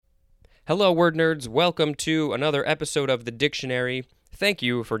Hello, word nerds. Welcome to another episode of the dictionary. Thank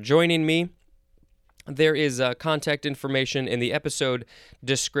you for joining me. There is contact information in the episode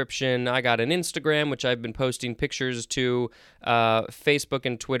description. I got an Instagram, which I've been posting pictures to. Facebook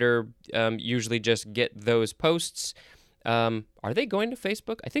and Twitter usually just get those posts. Are they going to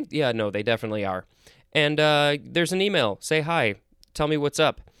Facebook? I think, no, they definitely are. And there's an email. Say hi. Tell me what's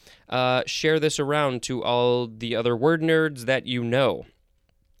up. Share this around to all the other word nerds that you know.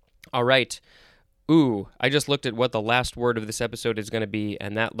 All right. Ooh, I just looked at what the last word of this episode is going to be,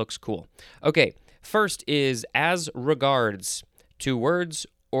 and that looks cool. Okay, first is as regards. 2 words,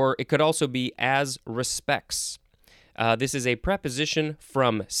 or it could also be as respects. This is a preposition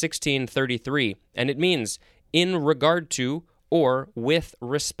from 1633, and it means in regard to or with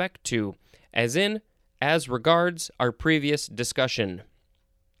respect to, as in, as regards our previous discussion.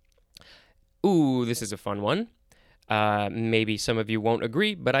 Ooh, this is a fun one. Maybe some of you won't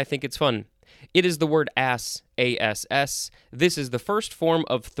agree, but I think it's fun. It is the word ass, A-S-S. This is the first form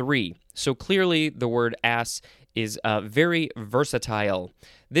of 3, so clearly the word ass is very versatile.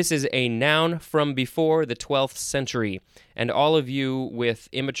 This is a noun from before the 12th century, and all of you with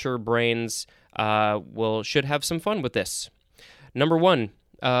immature brains should have some fun with this. Number 1.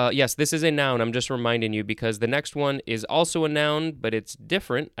 Yes, this is a noun. I'm just reminding you because the next one is also a noun, but it's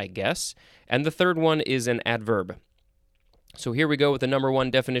different, I guess. And the third one is an adverb. So here we go with the number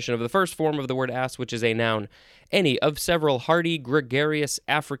 1 definition of the first form of the word ass, which is a noun. Any of several hardy, gregarious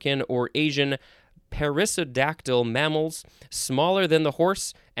African or Asian perissodactyl mammals, smaller than the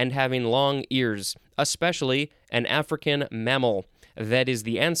horse and having long ears, especially an African mammal that is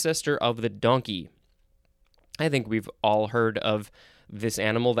the ancestor of the donkey. I think we've all heard of this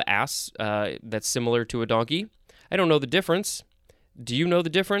animal, the ass, that's similar to a donkey. I don't know the difference. Do you know the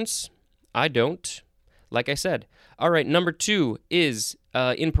difference? I don't. Like I said. All right, number 2 is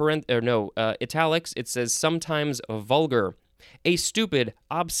italics. It says sometimes vulgar. A stupid,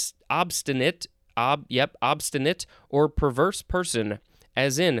 obstinate or perverse person,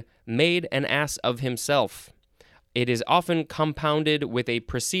 as in made an ass of himself. It is often compounded with a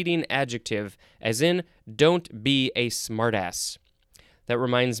preceding adjective, as in don't be a smartass. That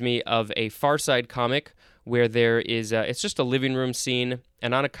reminds me of a Far Side comic where there is it's just a living room scene,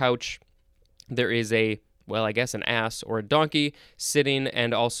 and on a couch there is an ass or a donkey sitting,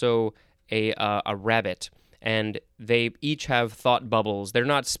 and also a rabbit, and they each have thought bubbles. They're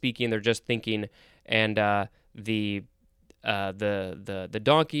not speaking; they're just thinking. And the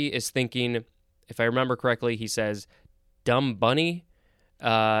donkey is thinking, if I remember correctly, he says, "Dumb bunny,"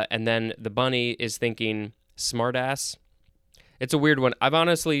 and then the bunny is thinking, "Smartass." It's a weird one. I'm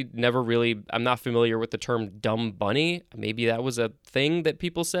not familiar with the term dumb bunny. Maybe that was a thing that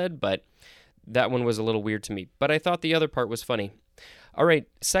people said, but that one was a little weird to me. But I thought the other part was funny. All right,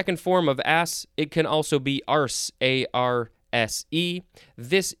 second form of ass, it can also be arse, A-R-S-E.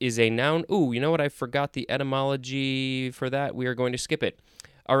 This is a noun. Ooh, you know what? I forgot the etymology for that. We are going to skip it.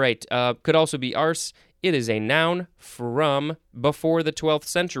 All right, could also be arse. It is a noun from before the 12th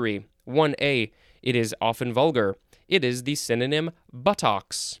century. 1A, it is often vulgar. It is the synonym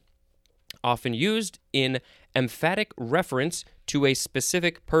buttocks, often used in emphatic reference to a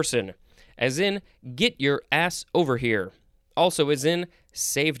specific person, as in, get your ass over here. Also as in,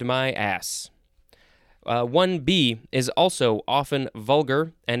 saved my ass. 1B is also often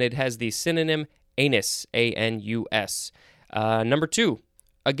vulgar, and it has the synonym anus, A-N-U-S. Number 2,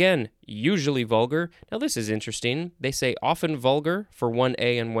 again, usually vulgar. Now this is interesting. They say often vulgar for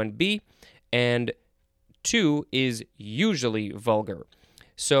 1A and 1B, and 2 is usually vulgar.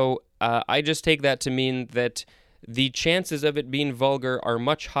 So I just take that to mean that the chances of it being vulgar are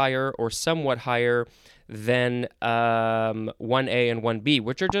much higher or somewhat higher than 1A and 1B,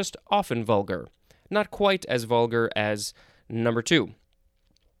 which are just often vulgar. Not quite as vulgar as number 2.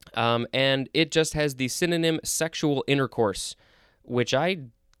 And it just has the synonym sexual intercourse, which I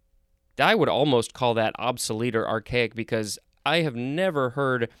would almost call that obsolete or archaic, because I have never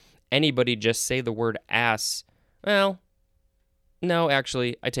heard anybody just say the word ass. Well, no,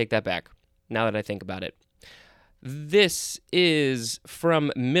 actually, I take that back, now that I think about it. This is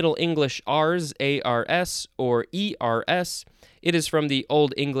from Middle English ars, A-R-S, or E-R-S. It is from the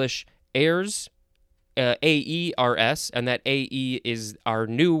Old English airs, A-E-R-S, and that A-E is our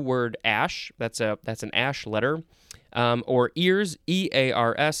new word ash. That's an ash letter. Or ears,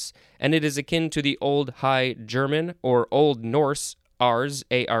 E-A-R-S, and it is akin to the Old High German or Old Norse ars,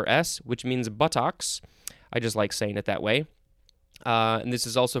 A-R-S, which means buttocks. I just like saying it that way. And this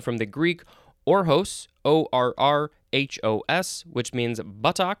is also from the Greek orhos, O-R-R-H-O-S, which means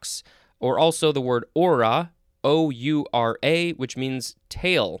buttocks, or also the word ora, O-U-R-A, which means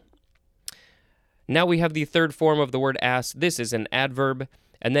tail. Now we have the third form of the word ass. This is an adverb.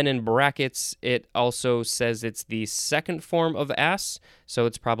 And then in brackets, it also says it's the second form of ass, so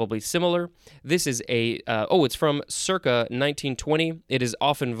it's probably similar. This is it's from circa 1920. It is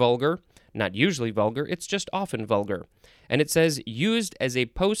often vulgar. Not usually vulgar, it's just often vulgar. And it says, used as a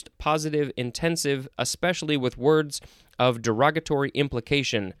post-positive intensive, especially with words of derogatory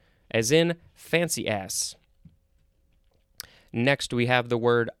implication, as in fancy ass. Next, we have the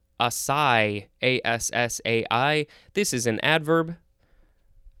word assai, A-S-S-A-I. This is an adverb.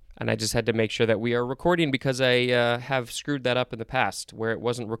 And I just had to make sure that we are recording because I have screwed that up in the past where it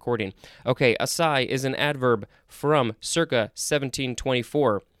wasn't recording. Okay, assai is an adverb from circa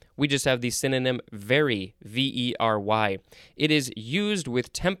 1724. We just have the synonym very, V-E-R-Y. It is used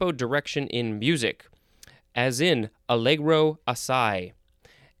with tempo direction in music, as in allegro assai.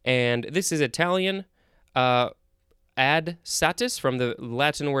 And this is Italian, ad satis, from the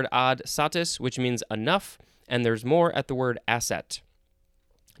Latin word ad satis, which means enough, and there's more at the word asset.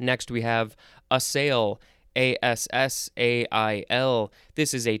 Next, we have assail, A-S-S-A-I-L.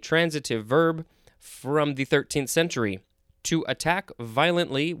 This is a transitive verb from the 13th century. To attack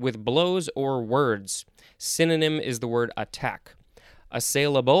violently with blows or words. Synonym is the word attack.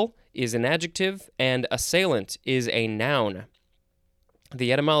 Assailable is an adjective, and assailant is a noun.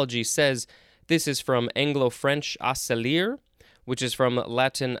 The etymology says this is from Anglo-French assaillir, which is from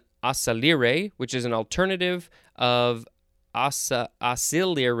Latin assaillire, which is an alternative of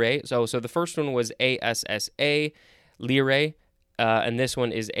assaillire. So the first one was A-S-S-A, lire, and this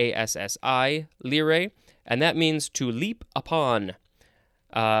one is A-S-S-I, lire, and that means to leap upon.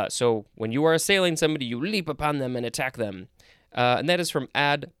 So when you are assailing somebody, you leap upon them and attack them. And that is from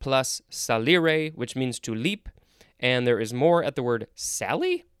ad plus salire, which means to leap, and there is more at the word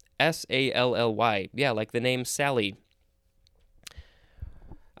Sally, S-A-L-L-Y. Yeah, like the name Sally.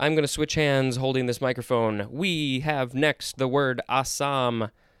 I'm going to switch hands holding this microphone. We have next the word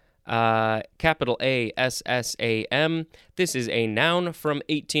Assam, capital A-S-S-A-M. This is a noun from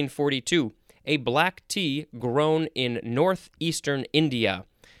 1842, a black tea grown in northeastern India.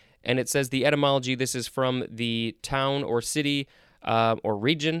 And it says the etymology, this is from the town or city or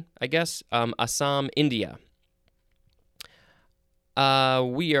region, I guess, Assam, India.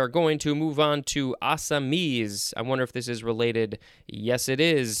 We are going to move on to Assamese. I wonder if this is related. Yes, it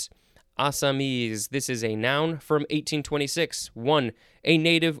is. Assamese. This is a noun from 1826. 1. A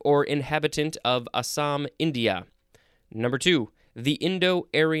native or inhabitant of Assam, India. Number 2. The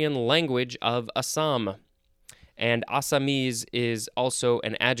Indo-Aryan language of Assam. And Assamese is also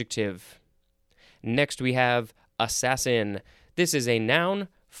an adjective. Next we have assassin. This is a noun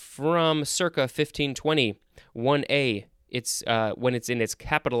from circa 1520. 1a. It's when it's in its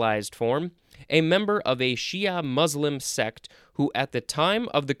capitalized form, a member of a Shia Muslim sect who at the time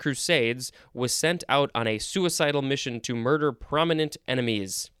of the Crusades was sent out on a suicidal mission to murder prominent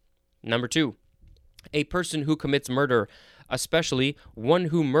enemies. Number 2, a person who commits murder, especially one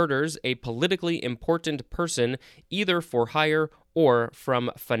who murders a politically important person either for hire or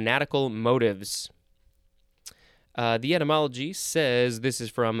from fanatical motives. The etymology says this is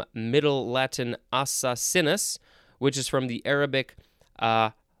from Middle Latin assassinus, which is from the Arabic,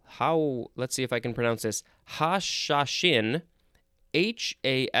 let's see if I can pronounce this, hashashin,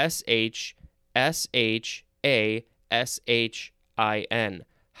 H-A-S-H-S-H-A-S-H-I-N,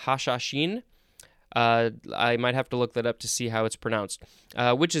 hashashin. I might have to look that up to see how it's pronounced,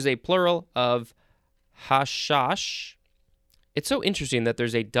 which is a plural of hashash. It's so interesting that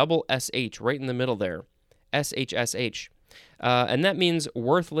there's a double S-H right in the middle there, S-H-S-H, and that means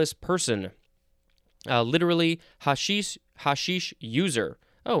worthless person. Literally, hashish user.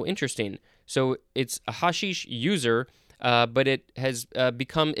 Oh, interesting. So it's a hashish user, but it has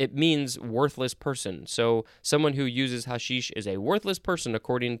it means worthless person. So someone who uses hashish is a worthless person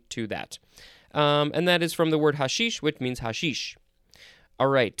according to that. And that is from the word hashish, which means hashish. All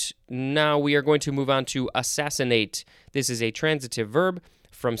right, now we are going to move on to assassinate. This is a transitive verb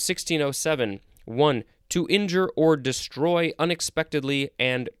from 1607. 1. To injure or destroy unexpectedly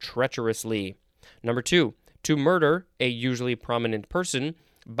and treacherously. Number 2, to murder a usually prominent person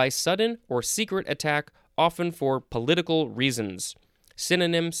by sudden or secret attack, often for political reasons.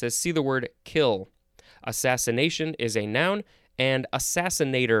 Synonym says see the word kill. Assassination is a noun, and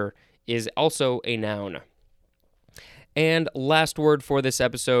assassinator is also a noun. And last word for this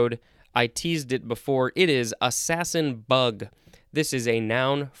episode, I teased it before, it is assassin bug. This is a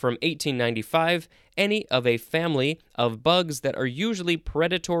noun from 1895, any of a family of bugs that are usually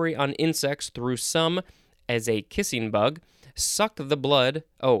predatory on insects through some, as a kissing bug, suck the blood.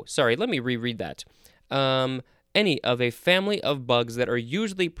 Oh, sorry, let me reread that. any of a family of bugs that are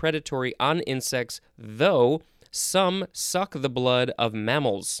usually predatory on insects, though some suck the blood of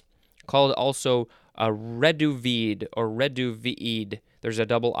mammals, called also a reduvide or reduvide. There's a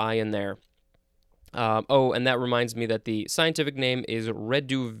double I in there. And that reminds me that the scientific name is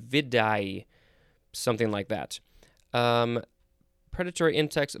Reduvidae, something like that. Predatory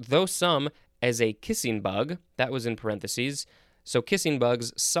insects, though some, as a kissing bug, that was in parentheses. So kissing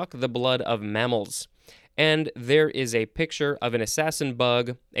bugs suck the blood of mammals. And there is a picture of an assassin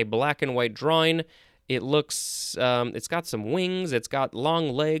bug, a black and white drawing. It looks, it's got some wings, it's got long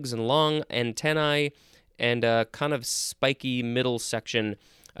legs and long antennae, and a kind of spiky middle section.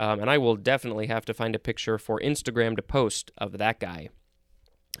 And I will definitely have to find a picture for Instagram to post of that guy.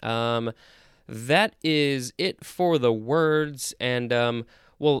 That is it for the words, and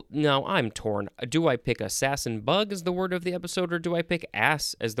well, now I'm torn. Do I pick assassin bug as the word of the episode, or do I pick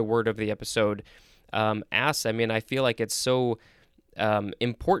ass as the word of the episode? Ass, I mean, I feel like it's so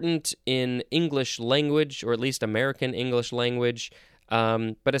important in English language, or at least American English language,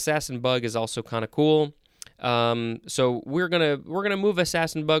 but assassin bug is also kind of cool. So we're gonna move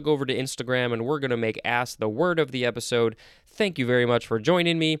assassin bug over to Instagram, and we're gonna make ass the word of the episode. Thank you very much for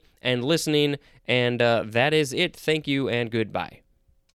joining me and listening, and that is it. Thank you and goodbye.